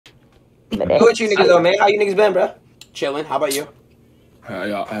What you niggas on, man? How you niggas been, bro? Chilling. How about you? Hell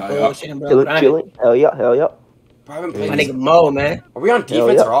yeah, Chilling. Hell yeah. Bro, I haven't played My this. nigga Mo, man. Are we on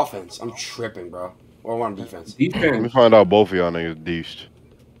defense yeah. or offense? I'm tripping, bro. Or we're on defense. Let me Defense. find out both of y'all niggas deced.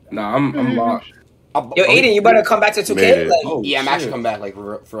 Nah, I'm locked. Yo, Adin, you better come back to 2K. Made it. Like, Oh, Yeah, I'm shit. actually coming back, like,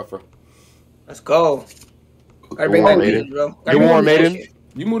 for real. let's go. Gotta bring Go back on, pieces, Aiden. bro. Get warm, Aiden.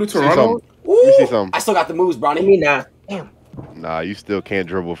 You moved to See Toronto? something. Let me see something. I still got the moves, What do Bronny. you mean now? Damn. Nah, you still can't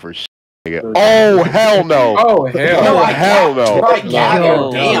dribble for shit. Nigga. Oh hell no! Oh hell. No, Oh, hell no! Bro, I got No.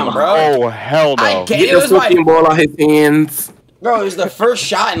 it. Damn, bro. Oh hell I no! get Get it. the Was my fucking ball out his hands. bro. It was the first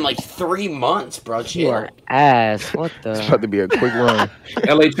shot in like 3 months, bro. You Chill. are ass. What It's the? about to be a quick run.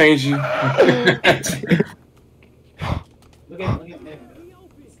 LA changed you.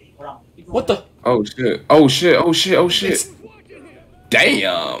 What the? Oh shit. Oh shit. Oh shit. Oh shit. It's-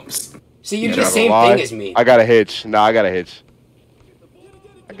 Damn. See, you Yeah, do the not same gonna lie. thing as me. I got a hitch. Nah, I got a hitch.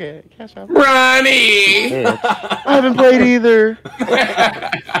 Okay, catch up. Ronnie. I haven't played either.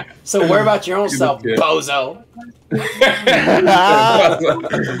 So worry about your own self, Yeah. bozo.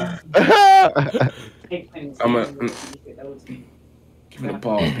 I'm a. Give me the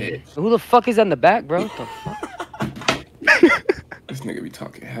ball, bitch. Who the fuck is that in the back, bro? What the fuck? This nigga be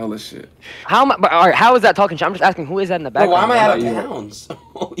talking hella shit. How am I? All right, how is that talking shit? I'm just asking, who is that in the back? Bro, why am I out of you. bounds?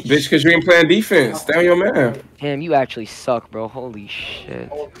 Holy Bitch, cause you ain't playing defense. Stay on your man. Damn, you actually suck, bro. Holy shit.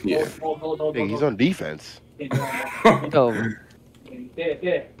 Yeah. Hey, he's on defense. Yo,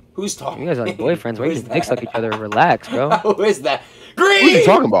 Who's talking? you guys are like boyfriends. Why Who you is just dick that? suck each other? Relax, bro. Who is that? What are you Green!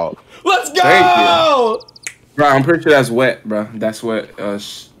 talking about? Let's Thank go! Bro, I'm pretty sure that's wet, bro. That's wet.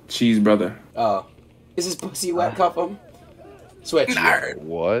 Cheese brother. Oh. Is his pussy wet, cuff him? Switch.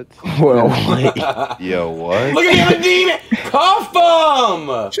 What? Well, wait. Yo, what? Look at him, demon! Cuff him!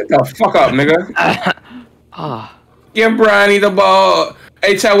 Shut the fuck up, nigga. Ah, Give Bronny the ball.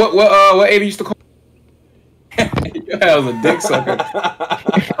 Hey, Chad, what Aiden used to call? That was a dick sucker.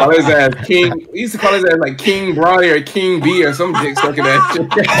 Call his ass King. He used to call his ass like King Bronny or King B or some dick sucking ass shit.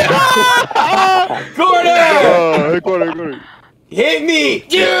 Gordon! Oh, hey, Corey. Hit me!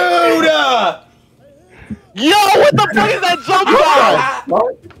 Judah! Yo, what the fuck is that jump shot?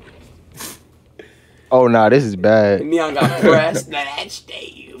 Oh, nah, this is bad. Neon got pressed. That's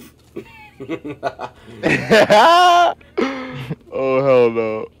Dave. Oh hell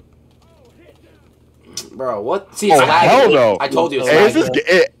no! Bro, what? See, it's Oh lagging. hell no! I told you it's Hey, is lagging.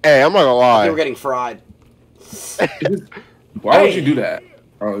 this? Hey, I'm not gonna I think we're lie. getting fried. Why would Hey. you do that?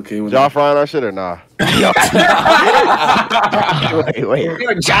 Oh, okay. Y'all frying that shit or nah? Wait.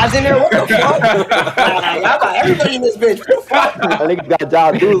 Jobs in there? What the fuck? Y'all got everybody in this bitch. What the fuck? That nigga got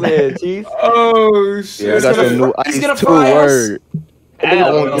job dudes in here, chief. Oh shit. Yeah, that's a new he's ice gonna 2 fry us. word.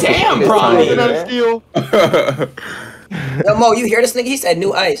 Damn, It's Bronny. time, man. Yo, Mo, you hear this nigga? He said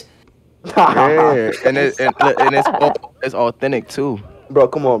new ice. Yeah, and it's authentic too. Bro,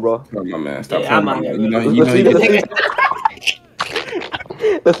 come on, bro. Oh, my man, stop Yeah, I'm playing. out You know, here, you know, Let's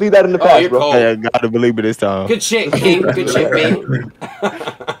leave, let's leave that in the Oh, past, you're bro. cold. I gotta believe it this time. Good shit, King. Good shit, B.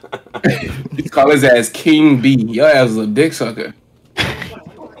 you call his ass King B. Your ass is a dick sucker.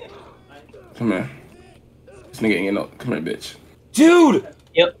 Come here. This nigga ain't no. Come here, bitch. Dude!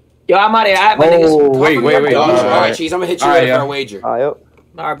 Yo, I'm out of here. I have my Oh, niggas. wait. All Alright. right, cheese. I'm gonna hit you Alright, later for yeah. a wager. Yep.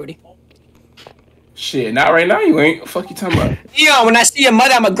 Alright, buddy. Shit, not right now. You ain't. Fuck you talking about? Yo, when I see your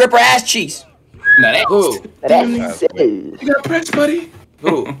mother, I'ma grip her ass cheeks. Nah, that. Who? That's says. You got pressed, buddy.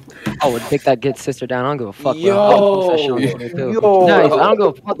 Who? I would pick that get sister down. I don't give a fuck, bro. Yo. I'll post that shit on Twitter, too. Yo. Nice. I don't give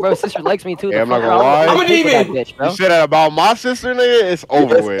a fuck, bro. Sister likes me too. Yeah, The I'm not fuck, gonna bro. lie. I'll I'm pick that even- bitch, bro. You said that about my sister, nigga? It's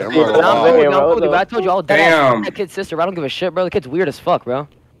over with. I'm not But gonna I'm lie. cool, bro. I'm cool, but I told you I would dead Damn. ass that kid's sister. Bro. I don't give a shit, bro. The kid's weird as fuck, bro.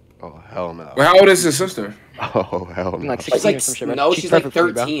 Oh hell no. Well, how old is his sister? Oh hell I'm no. like She's 16 like, or some shit, bro. no, she's like perfect for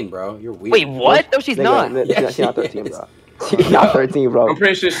me, bro. 13, bro. You're weird. Wait, what? No, she's not. She's not 13, bro. She's not 13, bro. I'm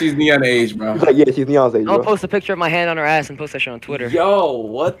pretty sure she's neon age, bro. He's like, yeah, she's Neon's age, I'm gonna bro. post a picture of my hand on her ass and post that shit on Twitter. Yo,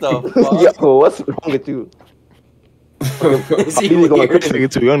 what the fuck? Yo, what's wrong with you? Is he He's going weird? crazy.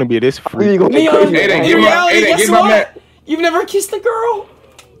 Nigga too young to be this Who free. you going Neon, crazy? Aiden, in get my- reality, Aiden, guess get my what? man. You've never kissed a girl?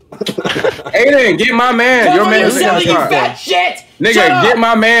 Aiden, get my man. Your Cover man is an yourself, you inside. fat shit! Shut Nigga, up! get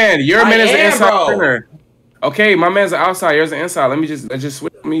my man. Your I man is an am, inside bro. center. Okay, my man's an outside. Yours an inside. Let me just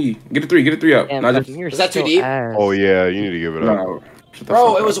switch me. Get a three. Get a three up. Damn, Nah, bro, just, you're Is that too so deep? ass. Oh yeah, you need to give it up. nah, shut the Bro,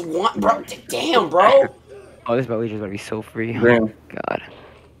 fuck it up. was one. Bro, damn, bro. Oh, this wager's gonna be so free. Oh, Damn. God.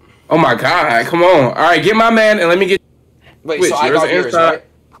 Oh my god, come on. All right, get my man and let me get. Wait, Which? so I Yours got an yours, inside? right?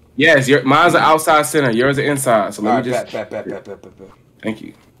 Yes, mine's an outside center. Yours an inside. So let Alright, me just. bet. Thank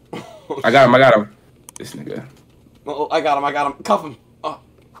you. I got him. This nigga. Oh, I got him. Cuff him. Oh.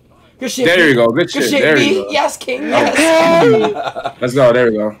 Good shit. There B. you go. Good Good shit. shit, There B. you go. Yes, King. Yes. Let's go.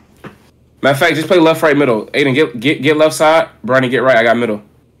 There we go. Matter of fact, just play left, right, middle. Aiden, get left side. Bronny, get right. I got middle.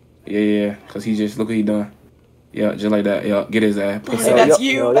 Yeah. Cause he just look what he doing. Yeah, just like that. Yeah, get his ass. Bronny, that's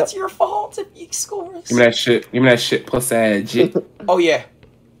you. That's your fault if he scores. Give me that shit. Plus ass. Oh yeah.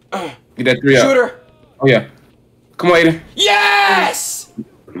 Get that 3 up. Shooter. Oh yeah. Come on, Aiden. Yes.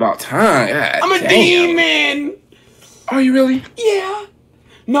 About time. God, I'm a demon. Are you really? Yeah.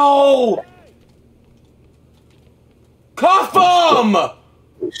 No. Cuff him.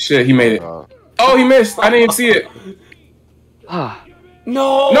 Shit, he made it. Oh, he missed. I didn't even see it.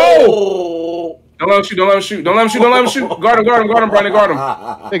 No. Don't let him shoot. Guard him, Bronny, guard him.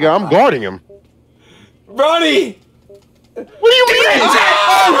 Nigga, I'm guarding him. Bronny. What do you mean?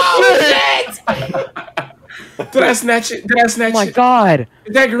 Oh, shit. Did I snatch it? Oh my god.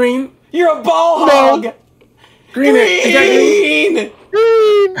 Is that green? You're a ball hog. Green. Is that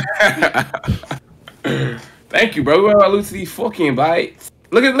green? Thank you, bro. I lose to these fucking bites.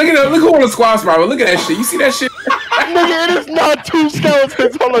 Look who on the squad spot, bro. Look at that shit. You see that shit? Nigga, it is not 2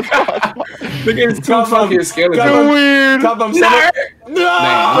 skeletons on the spot. Look at his 2 fucking skeletons. Too weird. Cuff him.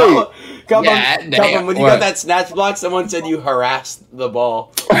 No. Cuff him. When you got that snatch block, someone said you harassed the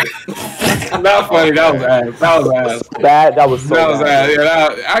ball. Not funny. That was ass. That was so bad.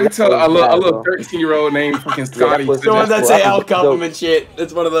 Yeah, I can tell a little 13-year-old named fucking Scotty. Someone that say L cuff him and shit.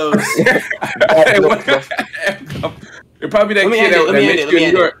 It's one of those. It probably that kid that met you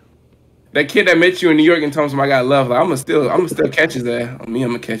in New York. That kid that met you in New York and told him I got love. Like, I'm still catch his ass. I'm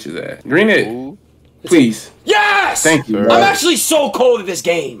gonna catch his ass. Green it, please. Yes. Thank you, bro. I'm actually so cold at this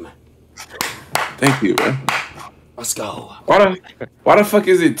game. Thank you, bro. Let's go. Why the fuck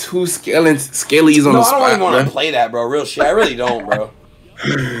is it 2 scalies on the spot? I don't even want to play that, bro. Real shit. I really don't, bro.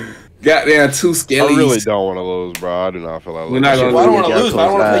 Goddamn 2 scalies. I really don't want to lose, bro. I do not feel like losing. I don't want to lose, but I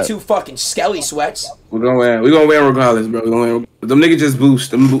don't want to play 2 fucking skelly sweats. We're gonna win regardless, bro. Them niggas just boost.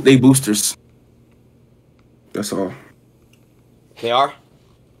 They boosters. That's all. They are?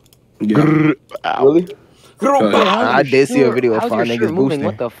 Yeah. Really? I did see a video of 5 niggas moving? boosting.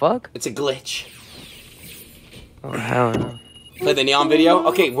 What the fuck? It's a glitch. Oh hell no. Play the neon video?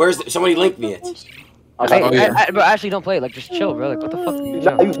 Okay, somebody link me it. Bro, actually don't play it. Like, just chill, bro. Like, what the fuck?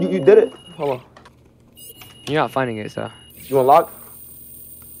 You did it. Hold on. You're not finding it, so. You unlock?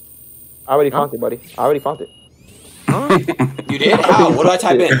 I already found it, buddy. I already found it. Huh? You did? How? What do I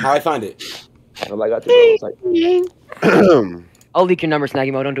type in? How do I find it? I'm like, I got you, bro. It's like, I'll leak your number,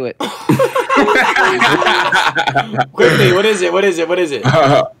 Snaggy Mo. Don't do it. Quickly, what is it?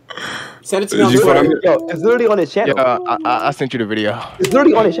 Send it to me on Twitter. yo, it's literally on his channel. I sent you the video. It's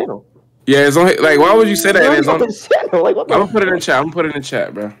literally on his channel. Yeah, it's on. Like, why would you say that? It's on his channel. Like, what the? I'm gonna put it in the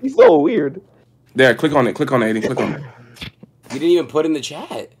chat. Bro. He's so weird. There, click on it, Aiden. Click on it. You didn't even put in the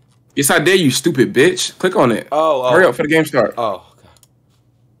chat. Yes, I did, you stupid bitch. Click on it. Oh. Hurry up for the game start. Oh.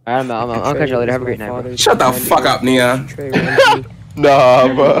 I'll catch you later. Have a great night, bro. Shut the fuck up, Neon. Nah,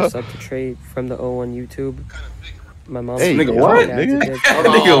 bro. Sub to trade from the 01 YouTube. My mom's Hey, nigga, bitch, what? my dad's a bitch.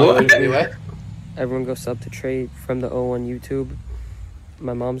 Nigga, what? Anyway. Everyone go sub to trade from the 01 YouTube.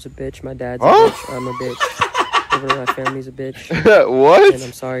 My mom's a bitch. My dad's Huh? a bitch. I'm a bitch. Everyone in my family's a bitch. What? And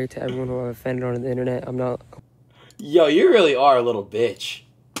I'm sorry to everyone who I've offended on the internet. I'm not. Yo, you really are a little bitch.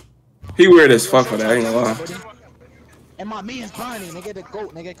 He weird as fuck for that, I ain't gonna lie. And my me is Bronny, nigga, the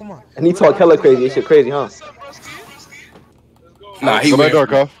goat, nigga, come on. And he talk hella crazy. This shit crazy, huh? Nah, he Go back weird. door,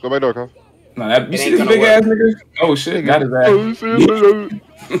 cuff. Go back door, cuff. Nah, you It see ain't this gonna big work. ass nigga? Oh shit, got his ass.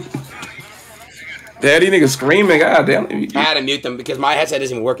 Daddy nigga screaming, god damn. I had to mute them because my headset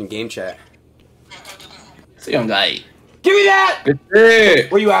doesn't even work in game chat. See young guy. Give me that! Good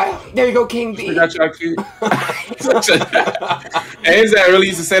shit. Where you at? There you go, King B. I got y'all cute. Hey, his dad really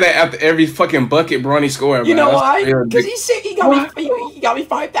used to say that after every fucking bucket Bronny scored. You bro. know That's why? real Because big- he said he got me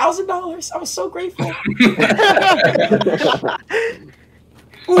 $5,000. I was so grateful.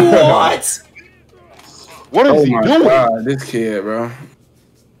 What? What is Oh he my doing? god, this kid, bro.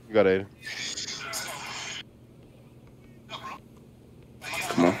 You got Aiden.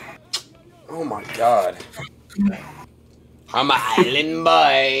 Come on. Oh my god. I'm an island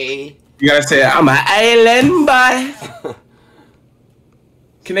boy. You gotta say, I'm an island boy.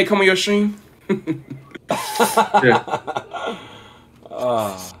 Can they come on your stream? Yeah.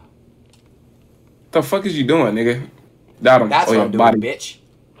 The fuck is you doing, nigga? Got him. That's oh, what your I'm doing, body. bitch.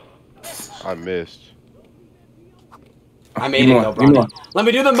 I missed. I made it though, bro. Let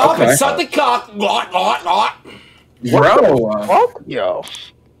me do the mouth and suck the cock. Bro. Fuck? Yo.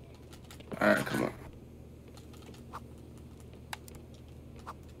 Alright, come on.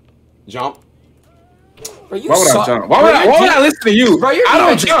 Jump. Bro, you Why would I suck. jump? Why would I listen to you? Bro, I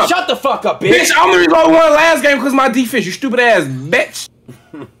don't jump. Shut the fuck up, bitch. Bitch, I only reloaded one last game because my defense, you stupid ass bitch.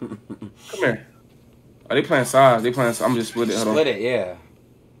 Come Are they playing sides? They playing. I'm just split it. Hold on. Split it, yeah.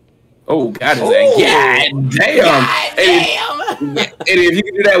 Oh, God is that? God damn. Eddie, if you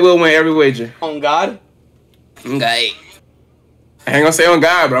can do that, we'll win every wager. On God. Okay. I ain't gonna say on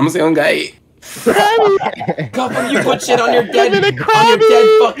God, but I'm gonna say on God. God, when you put shit on your dead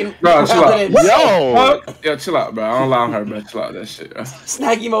fucking. Bro, chill out. Yo, chill out, bro. I don't allow her, bro. Chill out that shit, bro.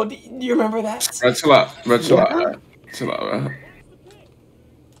 Snaggy mode. Do you remember that? Bro, chill out. Bro, chill out. Bro. Chill out, bro.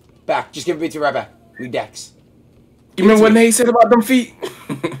 Back. Just give it to right back. We Dex. You remember what Nate said about them feet?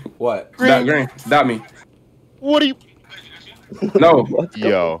 What? Green. Dot me. what are you? No.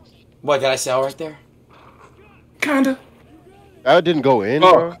 Yo, What did I sell right there? Kinda. that didn't go in,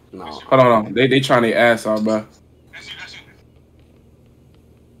 bro. No. Hold on. They trying their ass off, bro.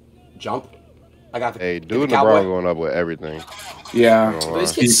 Jump. I got the. Hey, the dude, and cowboy. LeBron going up with everything. Yeah. But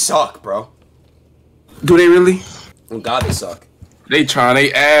these kids suck, bro. Do they really? Oh God, they suck. They trying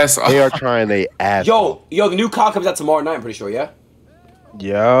their ass off. They are trying their ass. Yo, the new COD comes out tomorrow night. I'm pretty sure. Yeah.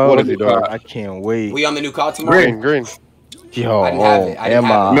 Yo, What is he doing? I can't wait. We on the new COD tomorrow. Green. Yo, I didn't have it. I didn't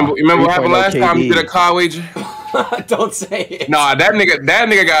have it. Remember what happened 3.0 last time you KD. did a car wager? Don't say it. Nah, that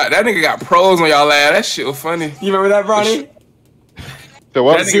nigga got pros on y'all ass. That shit was funny. You remember that, Bronny? So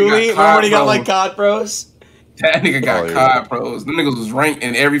what? That nigga Zuli? got Remember when he got COD like COD pros? That nigga got Oh, yeah. COD pros. Them niggas was ranked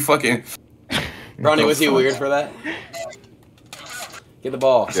in every fucking. Bronny, was he weird for that? Get the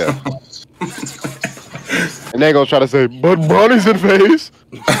ball. Yeah. And they gonna try to say, but Bronny's in phase.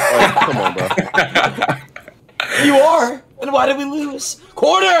 Like, come on, bro. You are. And why did we lose?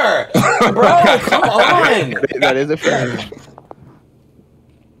 Quarter! Bro, come on! That is a fact.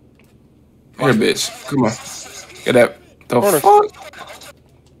 Here, bitch. Come on. Get that. The Corner. fuck?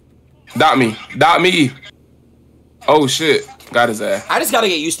 Dot me. Oh, shit. Got his ass. I just gotta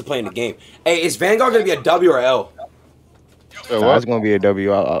get used to playing the game. Hey, is Vanguard gonna be a W or L? Hey, Nah, what? it's gonna be a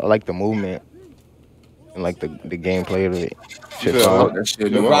W. I like the movement and like the gameplay of it. Shit, Yeah. Oh, fun. that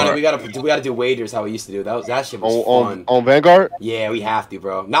shit. Ronnie, we gotta do wagers how we used to do. That shit was fun. On Vanguard? Yeah, we have to,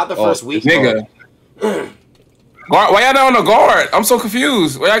 bro. Not the Oh, first week. Nigga. Guard, why y'all not on the guard? I'm so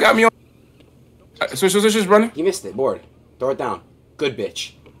confused. Why y'all got me on? Switch, Bronny. You missed it. Board. Throw it down. Good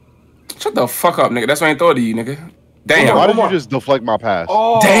bitch. Shut the fuck up, nigga. That's why I ain't throw it to you, nigga. Why Damn. did you just deflect my pass?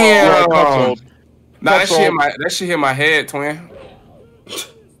 Oh, Damn. Yeah, Nah, Cup that shit hit my head, twin.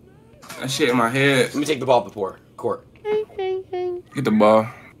 That shit in my head. Let me take the ball up the court. Get the ball.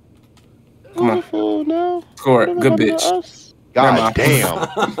 Come on. No. Score it. Good bitch. God damn.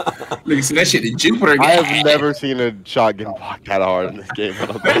 Nigga, see that shit to Jupiter. I have never seen a shot get blocked that hard in this game. I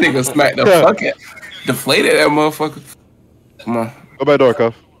don't That think. nigga smacked the fuck out. Deflated that motherfucker. Come on. Go back door,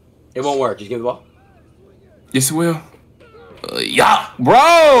 Cuff. It won't work. Just give the ball. Yes, it will. Yeah. Bro,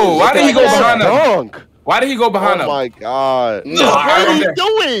 why did he go behind him? Dunk. Why did he go behind Oh him? my god. No, What are I'm you there.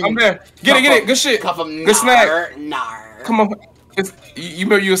 doing? I'm there. Get it. Good shit. Cuff him. Good snag. Nar. Come on. You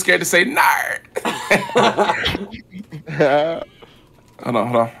remember you were scared to say nard. Hold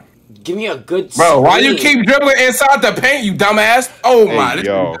on. Give me a good. Bro, why you screen. keep dribbling inside the paint, you dumbass? Oh my. Hey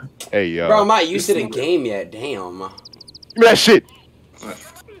yo. Hey yo. Bro, I'm not used to the game yet. Damn. Give me that shit.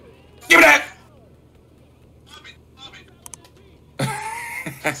 Give me that.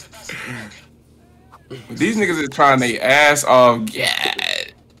 These niggas is trying their ass off. Yeah.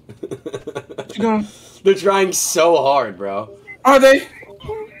 What you doing? They're trying so hard, bro. Are they?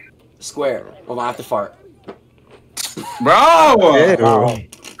 Square. Hold on, I have to fart. Bro! Yeah.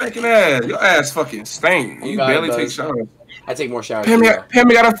 Fucking ass. Your ass fucking stink. You God, barely it take does. showers. I take more showers.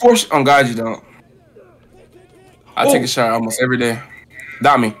 Pammy got a force. Oh, God, you don't. I take a shower almost every day.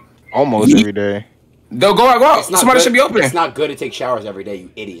 Dot me. Almost every day. They'll go out. It's not Somebody good- should be open. It's not good to take showers every day,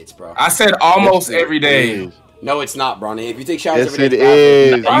 you idiots, bro. I said almost Yes, it every day. is. No, it's not, Bronny. If you take showers Yes, every day, it it's bad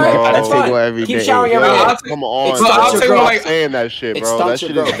for is, you. All right, bro. that's I take fine. one every Keep day. showering every Yo, day. come on. It I'll stunts take your one growth. like- Stop saying that shit, It bro. That stunts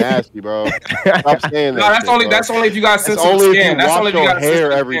shit your is growth. nasty, bro. Stop saying that. No, shit, bro. that's only if you got That's sensitive only if you skin. That's only wash if you your got hair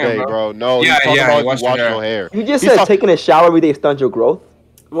sensitive every skin, day, bro. No, Yeah, he's talking yeah, about you if wash you wash your your hair. You just He's said talk- taking a shower every day stunts your growth.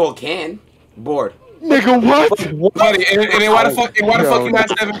 Well, it can. Bored. Nigga, what? Buddy, and then why the fuck you not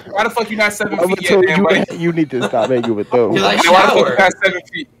 7? Why the fuck you not 7 I'm feet gonna yet, tell man, buddy? you need to stop hanging with those. You're like, And why the fuck shower. you not 7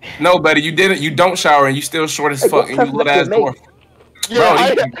 feet? No, buddy, you didn't. You don't shower and you still short as Hey, fuck what and type you of little ass liquor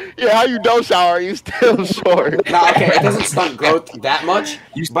dwarf. Yeah, how you don't shower? You still short. No, okay, it doesn't stunt growth that much,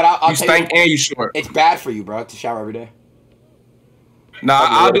 but I'll You tell stank and you short. it's bad for you, bro, to shower every day. Nah,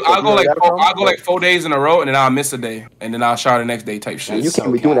 I'll go you got like 4 days in a row and then I'll miss a day and then I'll shower the next day type shit. You so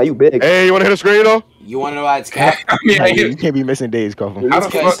can't be doing cap. that. You big. Hey, you wanna hit a screen though? You want to know why it's cap? I mean, Like, you can't be missing days, Coffin. How the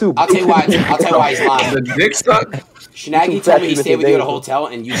Because- fuck- I'll tell you why. I'll tell you why he's lying. the dick suck. Shnaggy too told me he fat to stayed with you at a miss a day. hotel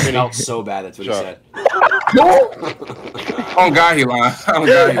and you smelled so bad. That's what he Shut said. On God, he lying. On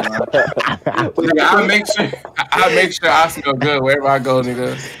God, he lying. Nigga, I make sure I smell good wherever I go,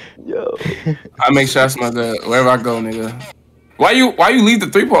 nigga. Yo. I make sure I smell good wherever I go, nigga. Why you leave the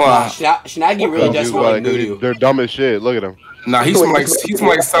 3-point line? Shenagi really does smell like doo-doo. They're dumb as shit. Look at him. Nah, he smell like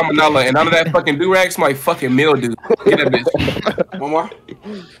salmonella, and none of that fucking do-rag smell like fucking mildew. Get that bitch. One more.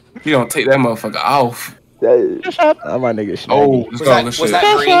 You don't take that motherfucker off. I'm my nigga. Oh, was that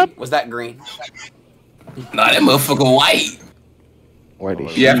green? Was that green? Nah, that motherfucker white.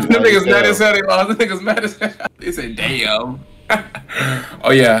 Yeah, them niggas mad as hell. They lost. Them niggas mad as hell. They said, damn.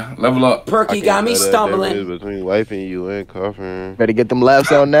 Oh yeah, level up. Perky got me stumbling. Between wiping you and coughing. Better get them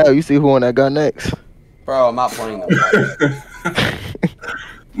laughs out now. You see who on that gun next. Bro, I'm not playing them.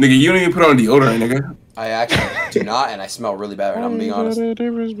 Nigga, you don't even put on deodorant, nigga. I actually do not, and I smell really bad right now, I'm being honest. You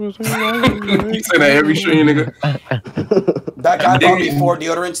say that every stream, nigga. That guy bought me 4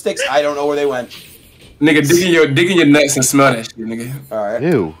 deodorant sticks. I don't know where they went. Nigga, dig in your nuts and smell that shit, nigga. Alright.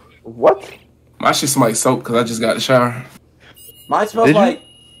 Ew. What? My shit smells like soap because I just got the shower. Mine smells like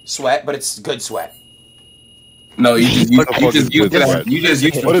sweat, but it's good sweat. No, you just used to that. You just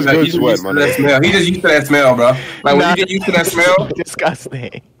used to What is good sweat, man? That smell. He just used to that smell, bro. Like when you get used to that smell.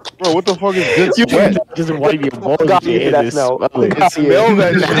 Disgusting. Bro, what the fuck is good sweat? Just wipe your balls. God, you hear that smell? Smell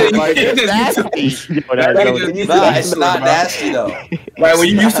that shit. Nah, it's not nasty though. Like when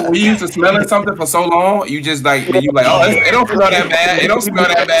you used to smelling something for so long, you just like you like, oh, it don't smell that bad. It don't smell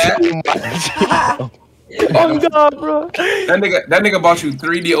that bad. Oh God, bro. That nigga bought you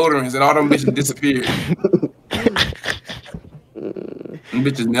 3 deodorants and all them bitches disappeared. Them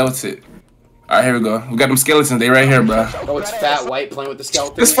bitches melted. Alright, here we go. We got them skeletons. They right here, bro. Oh, it's fat white playing with the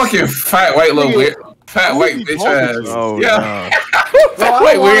skeletons. This fucking fat white little weird. Fat white bitch ass. Oh, yeah. Bro,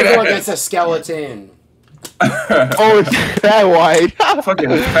 I don't want to go against a skeleton. Oh, it's that white. Fucking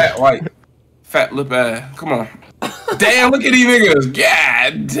fat white. Fat lip ass. Come on. Damn, look at these niggas.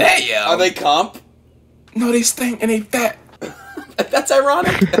 God damn. Are they comp? No, they stink and they fat. That's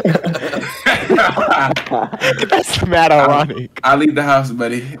ironic. That's mad ironic. I leave the house,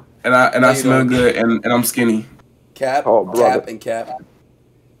 buddy, and I smell good, and I'm skinny. Cap, cap, and cap.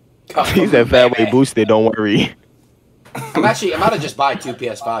 He's that fat way boosted. Don't worry. I'm about to just buy 2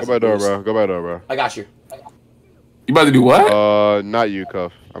 PS5s. Go by door, bro. Go by door, bro. I got you. You about to do what? Not you,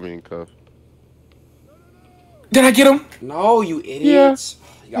 Cuff. I mean, Cuff. Did I get him? No, you idiots.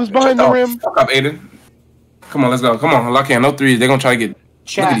 He was behind the rim. Fuck up, Adin. Come on, let's go. Come on, lock in. No threes. They're gonna try to get.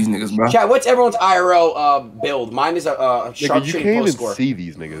 Chat, look at these niggas, bro. Chat, what's everyone's IRL build? Mine is a sharp You shooting can't post even score. see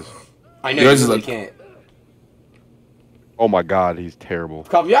these niggas. I know Yours you is really like- can't. Oh my god, he's terrible.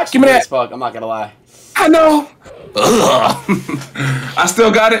 Cup, you actually Give me good that. as fuck. I'm not gonna lie. I know. Ugh. I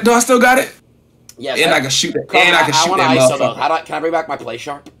still got it. Do I still got it? Yeah, And I can shoot that. Cup, And I can shoot want that ISO though. motherfucker. Can I bring back my play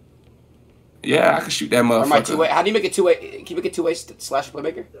sharp? Yeah, I can shoot that Or my motherfucker. two-way? How do you make a two-way? Can you make a two-way slash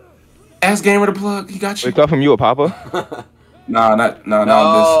playmaker? Ask Gamer to plug. He got you. Wake up from you a papa? Nah, not no.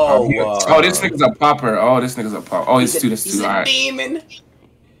 This nigga's a popper. Oh, this nigga's a popper. Oh, he's two. That's He's two. a All right. demon.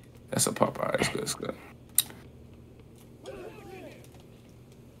 That's a popper. All right, it's good. It's good.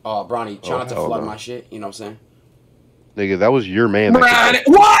 Oh, Bronny, try not to hell flood no. my shit. You know what I'm saying? Nigga, that was your man. That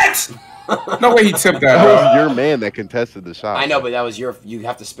What? No way he tipped that, that bro. was your man that contested the shot. I know, but that was your. You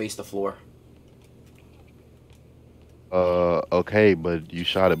have to space the floor. Okay, but you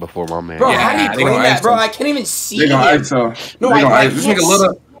shot it before my man. Bro, Yeah, how do they you gonna play that, ice bro? him. I can't even see They gonna him. ISO. No, They gonna I ISO. This can't nigga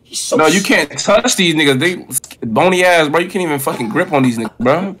little. He's so No, you can't touch these niggas. They bony ass, bro. You can't even fucking grip on these niggas,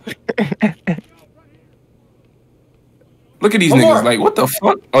 bro. Look at these One niggas. more. Like, what the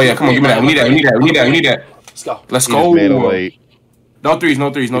fuck? Oh yeah, come on, give me that. We need that. We need that. Let's go. Let's He go. just made a late. No threes. No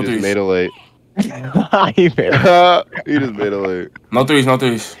He just made a late. He made it. He just made a late. No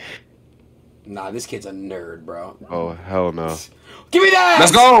threes. Nah, this kid's a nerd, bro. Oh hell no. Give me that.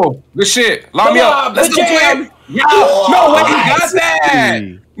 Let's go. Good shit. Lock Come me up. on, Let's the go, jam. twin. Yeah. No way he got that.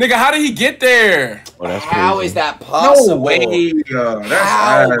 Nigga, how did he get there? Oh, that's How crazy. is that possible? No way. That's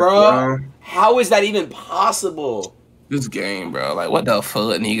How, ass, bro? How is that even possible? This game, bro. Like, what the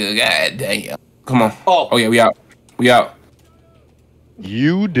fuck, nigga? God damn. Come on. Oh. Yeah, we out. We out.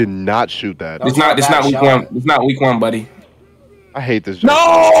 You did not shoot that. It's not week shot. one. It's not week one, buddy. I hate this. No!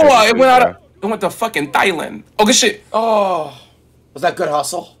 joke. It went out of, it went to fucking Thailand. Oh, good shit. Oh, was that good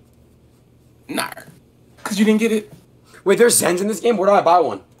hustle? Nah. Cause you didn't get it? Wait, there's Zens in this game? Where do I buy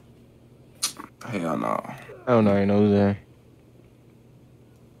one? Hell no. I don't know. You know that.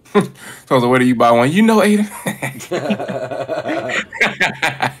 So where do you buy one? You know, Adin.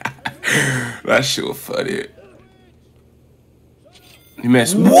 That shit was funny. You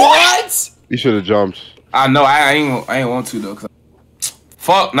missed. What? You should have jumped. I know. I ain't want to though.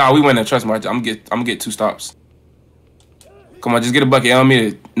 Fuck. Nah, we win. Trust me. I'm gonna get 2 stops. Come on, just get a bucket. I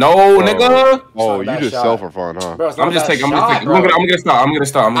mean, no, nigga. Oh, you just sell for fun, huh? Bro, I'm just taking. I'm gonna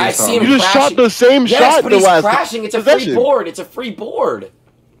start. I see him You just crashing. shot the same shot but the he's last crashing. It's a free board. It's a free board.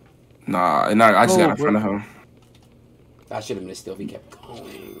 Nah, I just got in front of him. That should have been a steal if he kept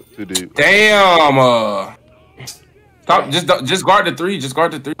going. Too deep. Damn. Stop. Just guard the three. Just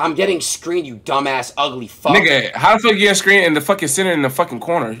guard the three. I'm getting screened, you dumbass, ugly fuck. Nigga, how the fuck you get screened in the fucking center in the fucking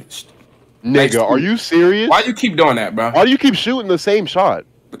corner? Nigga, are you serious? Why you keep doing that, bro? Why do you keep shooting the same shot?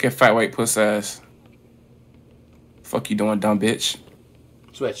 Look at fat white puss ass. Fuck you doing, dumb bitch.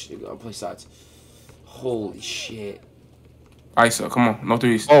 Switch. I'll play sides. Holy shit. ISO, come on, no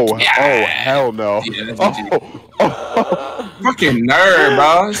threes. Oh, hell no. Yeah, fucking nerd,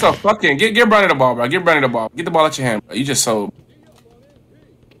 bro. It's a fucking get Bronny the ball, bro. Get Bronny the ball. Get the ball out your hand, bro. You just so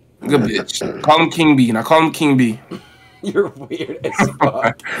good bitch. Call him King B. Now call him King B. You're weird as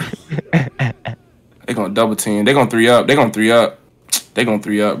fuck. They gonna double team. They gonna 3 up. They gonna 3 up. They gonna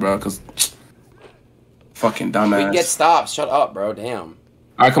 3 up, bro. Cause fucking dumbass. We can get stops. Shut up, bro. Damn. All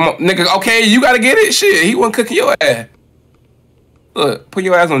right, come on, nigga. Okay, you gotta get it. Shit, he wasn't cooking your ass. Look, put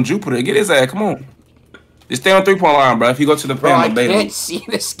your ass on Jupiter. Get his ass. Come on. Just stay on 3-point line, bro. If you go to the Bro, I bait can't him. see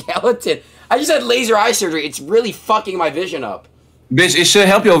the skeleton. I just had laser eye surgery. It's really fucking my vision up. Bitch, it should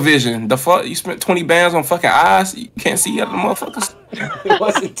help your vision. The fuck? You spent 20 bands on fucking eyes? You can't see out of the motherfuckers? It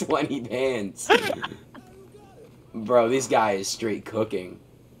wasn't 20 bands. Bro, this guy is straight cooking.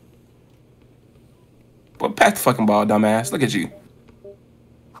 Well, pass the fucking ball, dumbass. Look at you.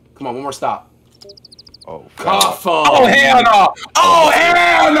 Come on, one more stop. Oh, Cough on. Oh, hell no. Oh,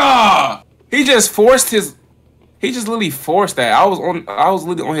 hell no. He just forced his... He just literally forced that. I was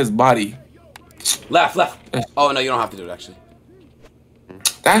literally on his body. Left. Oh, no, you don't have to do it, actually.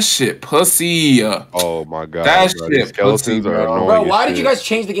 That shit pussy. Oh my god. That bro. shit pussy, bro. Bro, why did you guys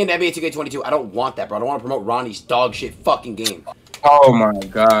change the game to NBA 2K22? I don't want that, bro. I don't want to promote Ronnie's dog shit fucking game. Oh my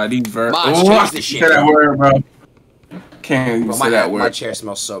god. These Maj, change the shit, that word, bro. Can't even say that word. My chair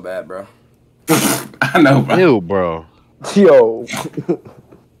smells so bad, bro. I know, bro. Ew, bro. Yo.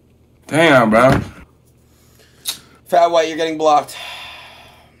 Damn, bro. Fat White, you're getting blocked.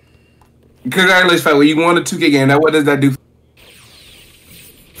 Congratulations, Fat White. You won the 2K game. Now, what does that do?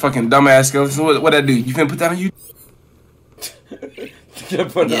 Fucking dumbass skills. What that do? You finna put that on you? Gonna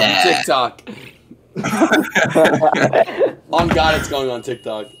put it on TikTok. On God, it's going on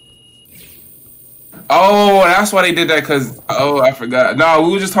TikTok. Oh, that's why they did that. Cause I forgot. No,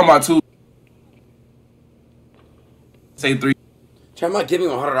 we were just talking about 2. Say 3. Try not giving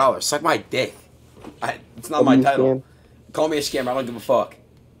him $100. Suck my dick. It's not my title. Call me a scammer. I don't give a fuck.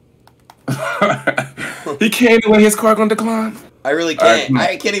 He can't do it. His card gonna decline. I really can't.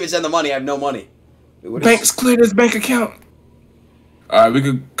 I can't even send the money. I have no money. Wait, Banks cleared his bank account. All right, we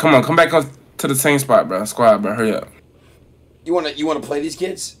could come back up to the same spot, bro. Squad, bro, hurry up. You wanna play these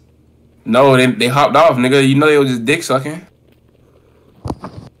kids? No, they hopped off, nigga. You know they was just dick sucking.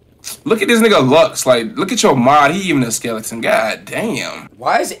 Look at this nigga Lux. Like, look at your mod. He even a skeleton. God damn.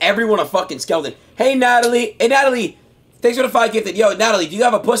 Why is everyone a fucking skeleton? Hey Natalie. Thanks for the 5 gifted. Yo, Natalie, do you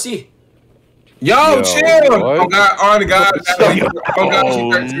have a pussy? Yo, chill. What? Oh God, on God. Oh God,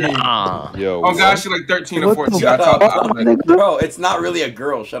 she 13. Yo. Oh God, she like 13 or 14. Shut up. Bro, it's not really a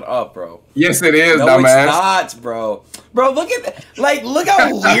girl. Shut up, bro. Yes, it is, no, dumbass. it's not, bro. Bro, look at that. Like, look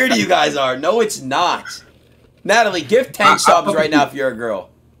how weird you guys are. No, it's not. Natalie, give 10 subs right now if you're a girl.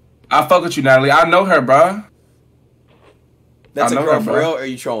 I fuck with you, Natalie. I know her, bro. That's a girl for real, or are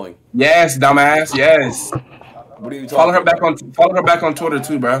you trolling? Yes, dumbass. Yes. What are you talking Follow her about? Follow her back on Twitter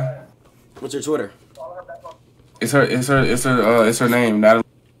too, bro. What's her Twitter? It's her name, Natalie.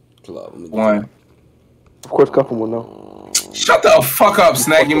 One. Of course, couple one though. Shut the fuck up,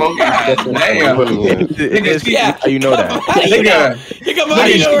 Snaggy Mo. God damn. Yeah, How you know that? Nigga. You come on,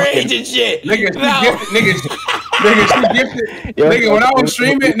 you know her age and shit. Nigga, she gifted. Nigga, when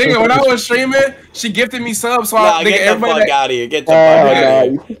I was streaming, she gifted me subs. So Nah, get the fuck out of here. Get the fuck out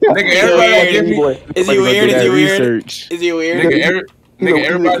of here. Nigga, everybody that give me. Is he weird? Is he weird? Is he weird?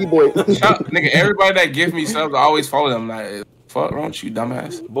 Nigga, everybody that give me subs, I always follow them. Like, fuck wrong with you,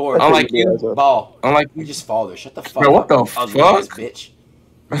 dumbass. Bored. Unlike you, Ball. Unlike You just follow her. Shut the fuck Bro, what up. the ugly fuck? ass bitch.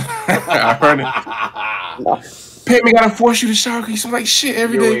 I heard it. Payme gotta force you to shower because you smell like shit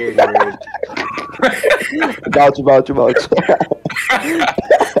every day. You're weird. Vouch.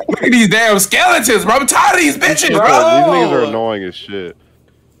 Look at these damn skeletons, bro. I'm tired of these bitches, These bro. niggas are annoying as shit.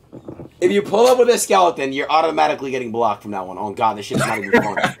 If you pull up with a skeleton, you're automatically getting blocked from that one. Oh god, this shit's not even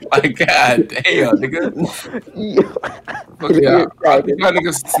fun. Like, god damn, nigga. Look, y'all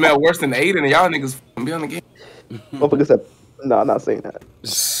niggas smell worse than Adin, and y'all niggas be on the game. Motherfucker said, no, I'm not saying that.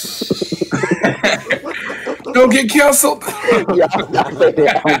 Don't get canceled. Yeah,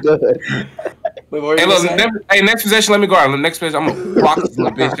 I'm good. Wait, what Hey, were you look, gonna say? next possession, let me guard. Next possession, I'm gonna block this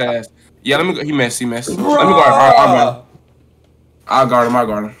little bitch ass. Yeah, let me go. He messed. Let me guard. I'll guard him. I'm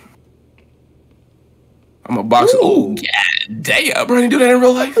gonna box him. Ooh, god damn, bro. You do that in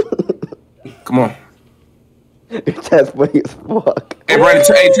real life? Come on. That's funny as fuck. Hey,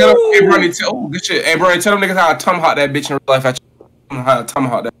 Bronny, oh, good shit. Hey, Bronny, tell them niggas how to tomahawk that bitch in real life. How to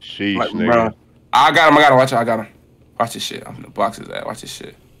tomahawk that. Sheesh, Like, nigga. bro. I got him. Watch it. I got him. Watch this shit. I'm gonna box his ass. Watch this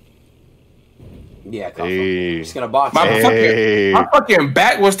shit. Yeah, cuff him. Hey. I'm just gonna box My him. fucking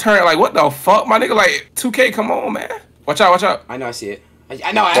back was turned. Like, what the fuck? My nigga, like, 2K, come on, man. Watch out. I know, I see it.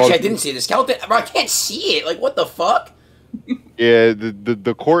 I know, actually, I didn't see the skeleton. Bro, I can't see it. Like, what the fuck? Yeah,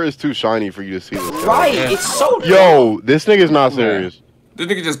 the court is too shiny for you to see this. Right, it's so Yo, this nigga's not serious. This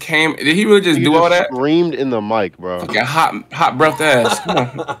nigga just came. Did he really just He do all that? Screamed in the mic, bro. Fucking hot breath ass.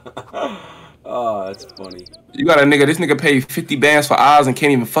 Come on. Oh, that's funny. You got a nigga. This nigga paid 50 bands for eyes and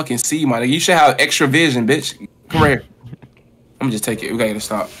can't even fucking see, my nigga. You should have extra vision, bitch. Come right here. I'm gonna just take it. We gotta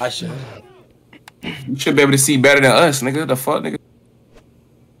stop. I should. You should be able to see better than us, nigga. The fuck, nigga.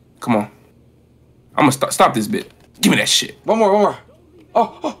 Come on. I'm gonna stop this bit. Give me that shit. One more.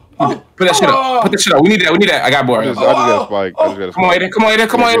 Oh. Put that shit up. Put that shit up. We need that. I got bored. I just got spike. Come on,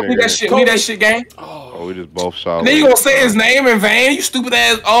 Aiden. We need that shit. We need that shit, gang. Oh, we just both shot. And then you gonna say his name in vain? You stupid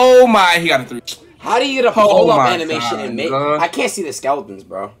ass. Oh my, he got a 3. How do you get a pull-up my animation God, and make... God. I can't see the skeletons,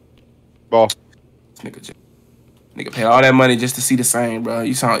 bro. Ball. Nigga paid all that money just to see the same, bro.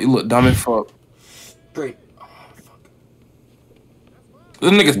 You look dumb as fuck. Great.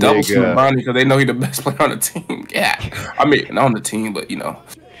 Those niggas double team Nigga. Bronny because they know he the best player on the team. Yeah, I mean not on the team, but you know.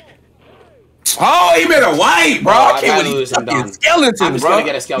 Oh, he made a white, bro. I can't believe these fucking skeletons, I'm just bro. gonna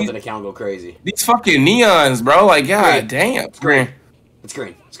get a skeleton account go crazy. These fucking neons, bro. Like, god damn. It's green.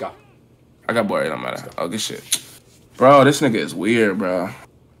 Let's go. I got bored. It don't matter. Oh, good shit. Bro, this nigga is weird, bro.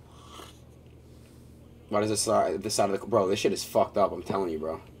 Why does this side of the... Bro, this shit is fucked up. I'm telling you,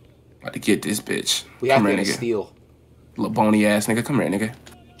 bro. About to get this bitch. We have Come to here, get a nigga. steal. Little bony ass nigga. Come here, nigga.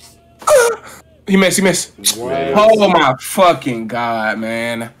 He missed. What? Oh my fucking god,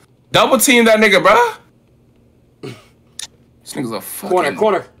 man. Double team that nigga, bro. This nigga's a fucking...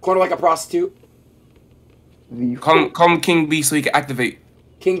 Corner like a prostitute. Call him King B so he can activate.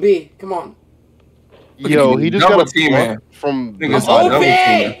 King B, come on. Yo, he just double got a team, man. from Niggas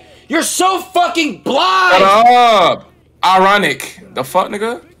OP! You're so fucking blind! Shut up! Ironic. The fuck,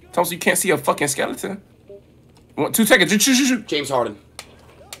 nigga? Tell us you can't see a fucking skeleton. 2 seconds. Shoot. James Harden.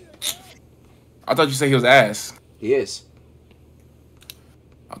 I thought you said he was ass. He is.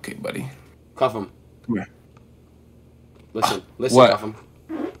 Okay, buddy. Cuff him. Come here. Listen, what? cuff him.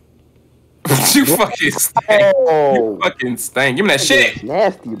 You fucking stank. You fucking stank. Give me that shit.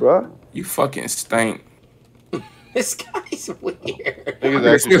 Nasty, bro. You fucking stank. This guy's weird.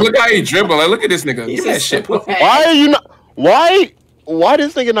 Look how he dribble. Like, look at this nigga. Give me that shit. Why are you not? Why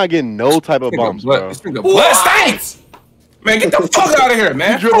this nigga not getting no type of bumps, bro? This nigga blood stinks. Man, get the fuck out of here,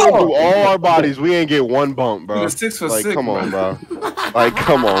 man. We dribbling through all our bodies. We ain't get one bump, bro. He's 6 for like, 6. come on, bro. Like,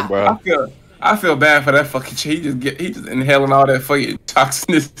 come on, bro. I feel bad for that fucking shit. He just inhaling all that fucking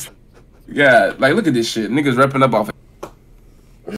toxicness. Yeah, like look at this shit. Niggas repping up off